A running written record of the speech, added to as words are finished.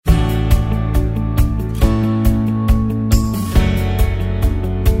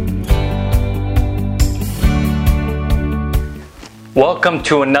Welcome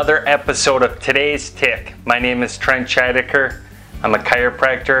to another episode of Today's Tick. My name is Trent Scheidecker. I'm a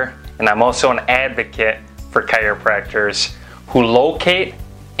chiropractor and I'm also an advocate for chiropractors who locate,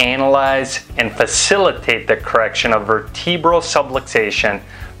 analyze, and facilitate the correction of vertebral subluxation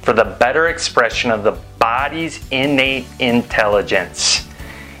for the better expression of the body's innate intelligence.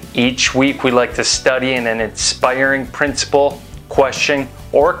 Each week we like to study an inspiring principle, question,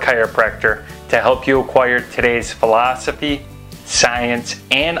 or chiropractor to help you acquire today's philosophy, science,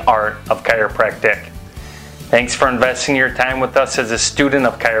 and art of chiropractic. Thanks for investing your time with us as a student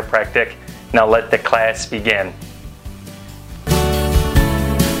of chiropractic. Now let the class begin.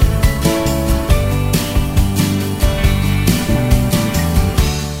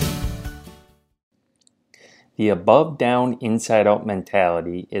 The above-down, inside-out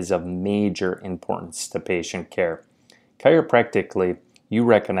mentality is of major importance to patient care. Chiropractically, you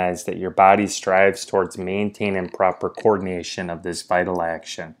recognize that your body strives towards maintaining proper coordination of this vital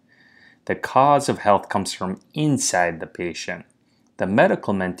action. The cause of health comes from inside the patient. The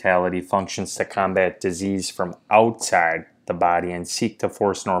medical mentality functions to combat disease from outside the body and seek to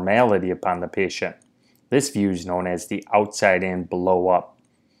force normality upon the patient. This view is known as the outside in, below up.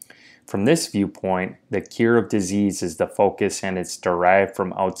 From this viewpoint, the cure of disease is the focus and it's derived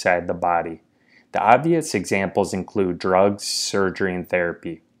from outside the body. The obvious examples include drugs, surgery, and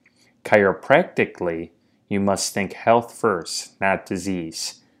therapy. Chiropractically, you must think health first, not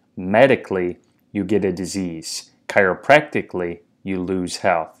disease. Medically, you get a disease. Chiropractically, you lose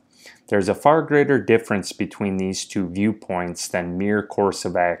health. There's a far greater difference between these two viewpoints than mere course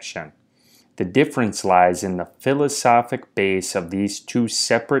of action. The difference lies in the philosophic base of these two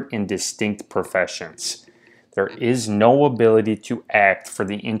separate and distinct professions. There is no ability to act for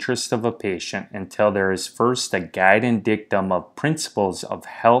the interest of a patient until there is first a guiding dictum of principles of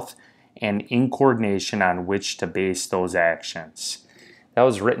health and in coordination on which to base those actions. That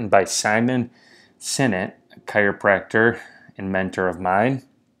was written by Simon Sinek, a chiropractor and mentor of mine.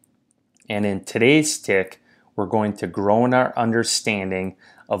 And in today's tick, we're going to grow in our understanding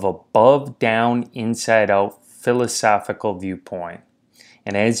of above, down, inside out philosophical viewpoint.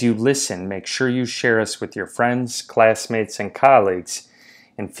 And as you listen, make sure you share us with your friends, classmates, and colleagues,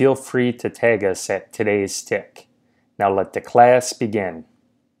 and feel free to tag us at Today's Tick. Now let the class begin.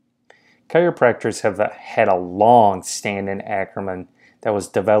 Chiropractors have had a long-standing acronym that was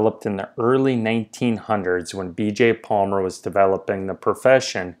developed in the early 1900s when B.J. Palmer was developing the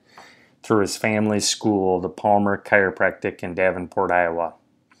profession through his family's school, the Palmer Chiropractic in Davenport, Iowa.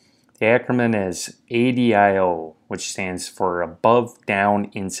 The acronym is ADIO, which stands for Above,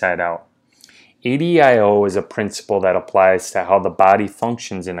 Down, Inside Out. ADIO is a principle that applies to how the body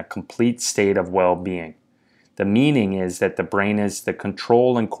functions in a complete state of well-being. The meaning is that the brain is the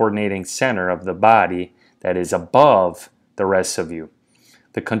control and coordinating center of the body that is above the rest of you.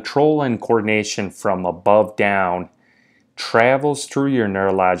 The control and coordination from above down travels through your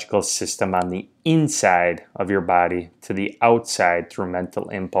neurological system on the inside of your body to the outside through mental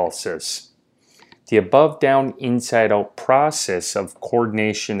impulses. The above, down, inside out process of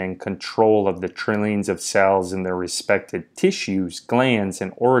coordination and control of the trillions of cells in their respective tissues, glands,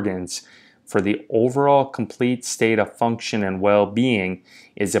 and organs for the overall complete state of function and well-being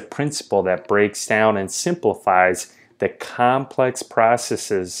is a principle that breaks down and simplifies the complex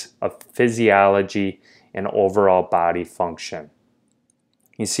processes of physiology and overall body function.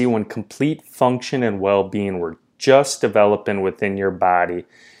 You see, when complete function and well-being were just developing within your body,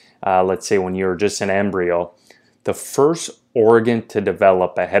 let's say when you were just an embryo, the first organ to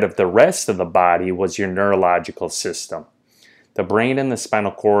develop ahead of the rest of the body was your neurological system. The brain and the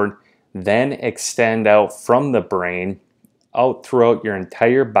spinal cord then extend out from the brain out throughout your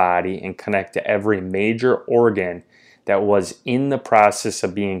entire body and connect to every major organ that was in the process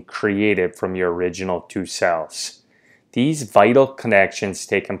of being created from your original two cells. These vital connections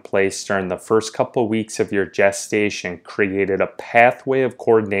taking place during the first couple weeks of your gestation created a pathway of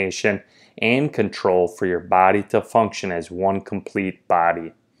coordination and control for your body to function as one complete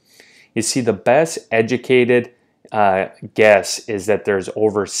body. You see, the best educated guess is that there's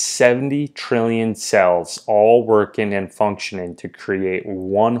over 70 trillion cells all working and functioning to create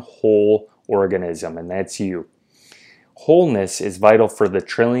one whole organism, and that's you. Wholeness is vital for the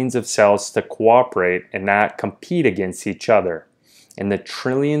trillions of cells to cooperate and not compete against each other. And the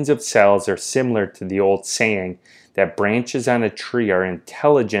trillions of cells are similar to the old saying that branches on a tree are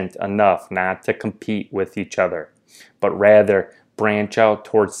intelligent enough not to compete with each other, but rather branch out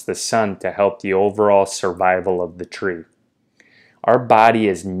towards the sun to help the overall survival of the tree. Our body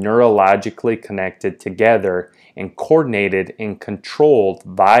is neurologically connected together and coordinated and controlled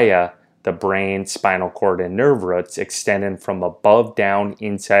via the brain, spinal cord, and nerve roots, extending from above down,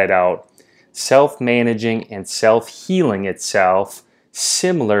 inside out, self-managing and self-healing itself,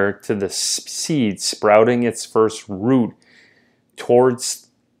 similar to the seed sprouting its first root towards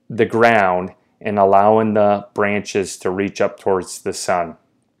the ground and allowing the branches to reach up towards the sun.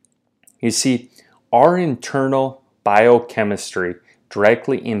 You see, our internal biochemistry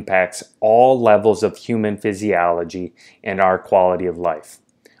directly impacts all levels of human physiology and our quality of life.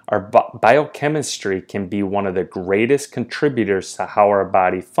 Our biochemistry can be one of the greatest contributors to how our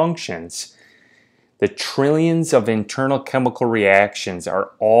body functions. The trillions of internal chemical reactions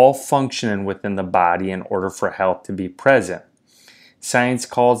are all functioning within the body in order for health to be present. Science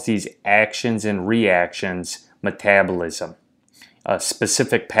calls these actions and reactions metabolism, a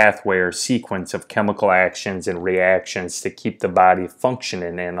specific pathway or sequence of chemical actions and reactions to keep the body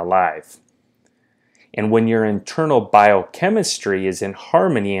functioning and alive. And when your internal biochemistry is in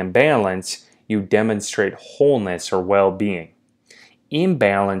harmony and balance, you demonstrate wholeness or well-being.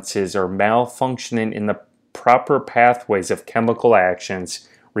 Imbalances or malfunctioning in the proper pathways of chemical actions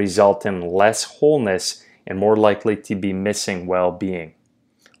result in less wholeness and more likely to be missing well-being.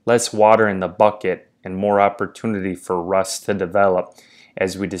 Less water in the bucket and more opportunity for rust to develop,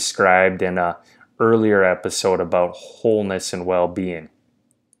 as we described in an earlier episode about wholeness and well-being.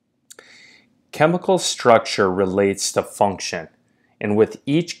 Chemical structure relates to function, and with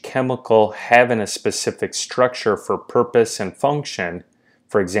each chemical having a specific structure for purpose and function,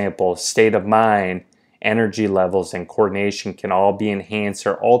 for example, state of mind, energy levels, and coordination can all be enhanced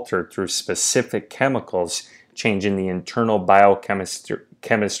or altered through specific chemicals, changing the internal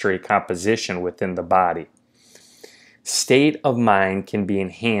biochemistry composition within the body. State of mind can be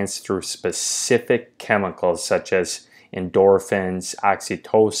enhanced through specific chemicals such as endorphins,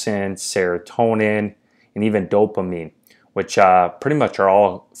 oxytocin, serotonin, and even dopamine, which pretty much are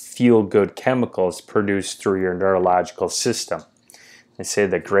all feel-good chemicals produced through your neurological system. They say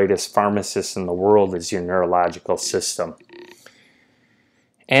the greatest pharmacist in the world is your neurological system.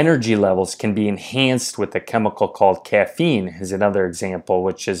 Energy levels can be enhanced with a chemical called caffeine, is another example,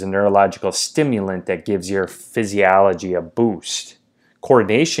 which is a neurological stimulant that gives your physiology a boost.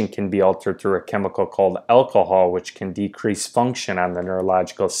 Coordination can be altered through a chemical called alcohol, which can decrease function on the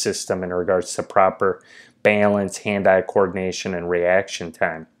neurological system in regards to proper balance, hand-eye coordination, and reaction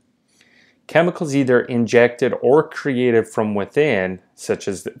time. Chemicals either injected or created from within, such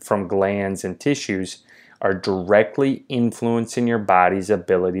as from glands and tissues, are directly influencing your body's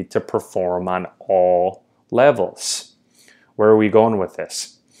ability to perform on all levels. Where are we going with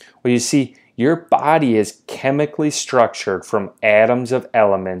this? Well, you see, your body is chemically structured from atoms of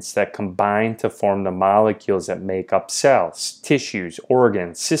elements that combine to form the molecules that make up cells, tissues,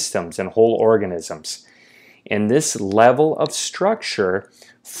 organs, systems, and whole organisms. And this level of structure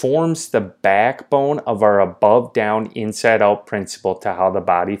forms the backbone of our above-down, inside-out principle to how the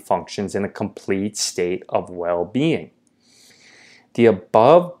body functions in a complete state of well-being. The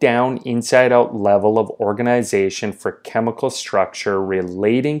above-down, inside-out level of organization for chemical structure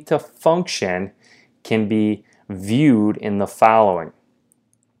relating to function can be viewed in the following.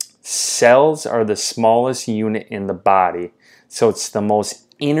 Cells are the smallest unit in the body, so it's the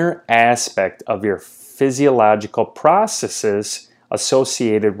most inner aspect of your physiological processes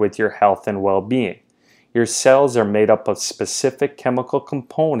associated with your health and well-being. Your cells are made up of specific chemical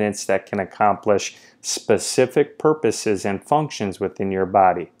components that can accomplish specific purposes and functions within your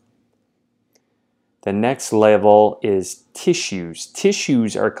body. The next level is tissues.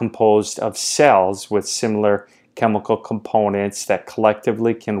 Tissues are composed of cells with similar chemical components that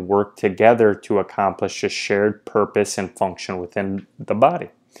collectively can work together to accomplish a shared purpose and function within the body.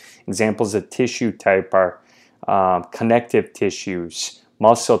 Examples of tissue type are connective tissues,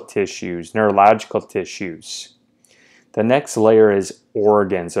 muscle tissues, neurological tissues. The next layer is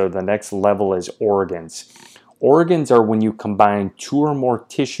organs, or the next level is organs. Organs are when you combine two or more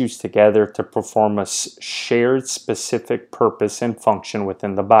tissues together to perform a shared specific purpose and function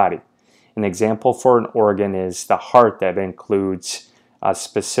within the body. An example for an organ is the heart, that includes a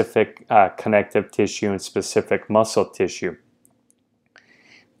specific connective tissue and specific muscle tissue.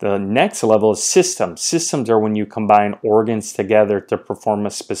 The next level is systems. Systems are when you combine organs together to perform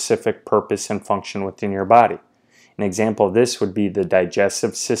a specific purpose and function within your body. An example of this would be the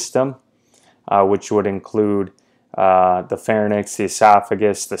digestive system, which would include the pharynx, the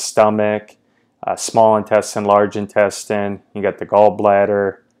esophagus, the stomach, small intestine, large intestine. You got the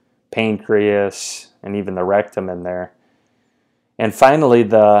gallbladder, pancreas, and even the rectum in there. And finally,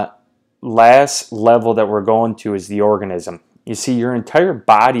 the last level that we're going to is the organism. You see, your entire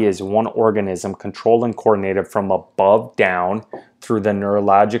body is one organism controlled and coordinated from above down through the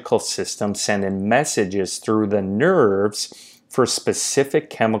neurological system, sending messages through the nerves for specific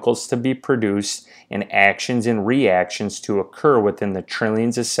chemicals to be produced and actions and reactions to occur within the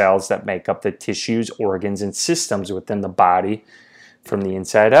trillions of cells that make up the tissues, organs, and systems within the body from the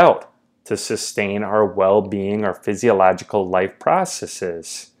inside out to sustain our well-being, our physiological life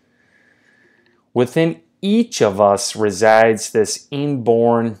processes. Within each of us resides this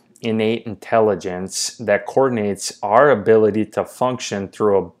inborn innate intelligence that coordinates our ability to function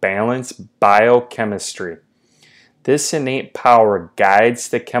through a balanced biochemistry. This innate power guides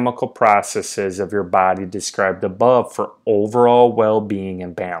the chemical processes of your body described above for overall well-being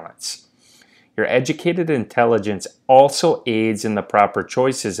and balance. Your educated intelligence also aids in the proper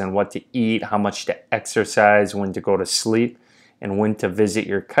choices in what to eat, how much to exercise, when to go to sleep, and when to visit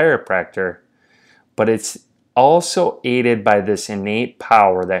your chiropractor. But it's also aided by this innate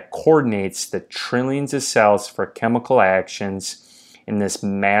power that coordinates the trillions of cells for chemical actions in this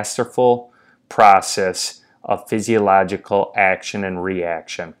masterful process of physiological action and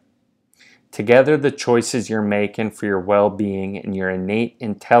reaction. Together, the choices you're making for your well-being and your innate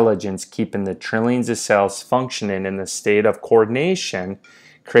intelligence keeping the trillions of cells functioning in the state of coordination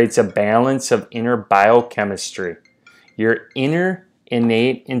creates a balance of inner biochemistry. Your inner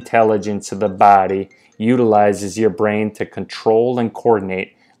innate intelligence of the body utilizes your brain to control and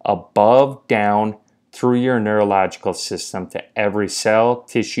coordinate above, down, through your neurological system to every cell,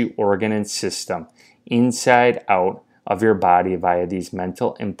 tissue, organ, and system, inside out of your body via these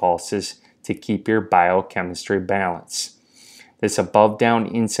mental impulses to keep your biochemistry balanced. This above, down,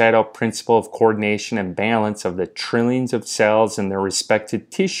 inside out principle of coordination and balance of the trillions of cells and their respective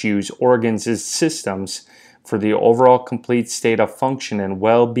tissues, organs, and systems for the overall complete state of function and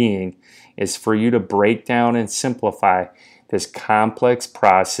well-being is for you to break down and simplify this complex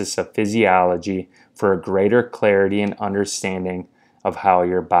process of physiology for a greater clarity and understanding of how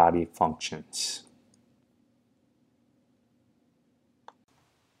your body functions.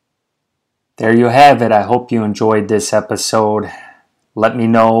 There you have it. I hope you enjoyed this episode. Let me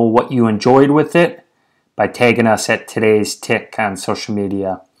know what you enjoyed with it by tagging us at Today's Tick on social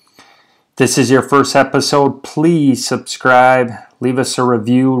media. If this is your first episode, please subscribe. Leave us a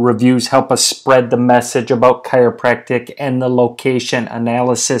review. Reviews help us spread the message about chiropractic and the location,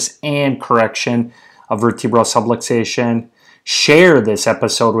 analysis, and correction of vertebral subluxation. Share this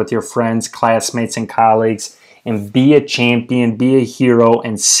episode with your friends, classmates, and colleagues. And be a champion, be a hero,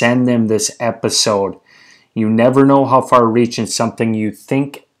 and send them this episode. You never know how far reaching something you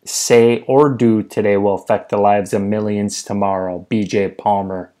think, say, or do today will affect the lives of millions tomorrow. BJ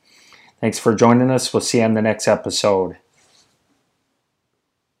Palmer. Thanks for joining us. We'll see you on the next episode.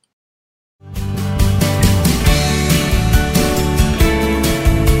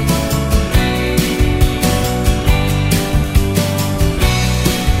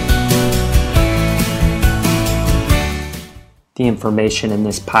 The information in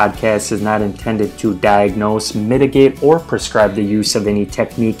this podcast is not intended to diagnose, mitigate, or prescribe the use of any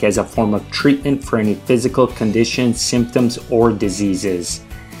technique as a form of treatment for any physical conditions, symptoms, or diseases.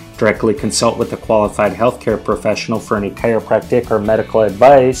 Directly consult with a qualified healthcare professional for any chiropractic or medical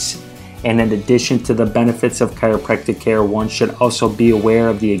advice. And in addition to the benefits of chiropractic care, one should also be aware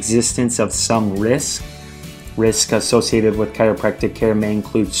of the existence of some risk. Risk associated with chiropractic care may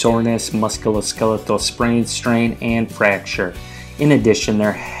include soreness, musculoskeletal sprain, strain, and fracture. In addition,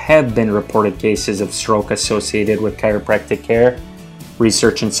 there have been reported cases of stroke associated with chiropractic care.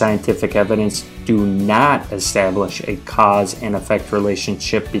 Research and scientific evidence do not establish a cause and effect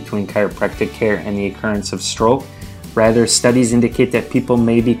relationship between chiropractic care and the occurrence of stroke. Rather, studies indicate that people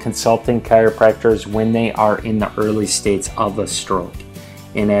may be consulting chiropractors when they are in the early states of a stroke.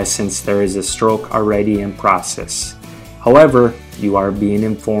 In essence, there is a stroke already in process. However, you are being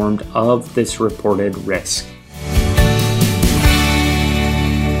informed of this reported risk.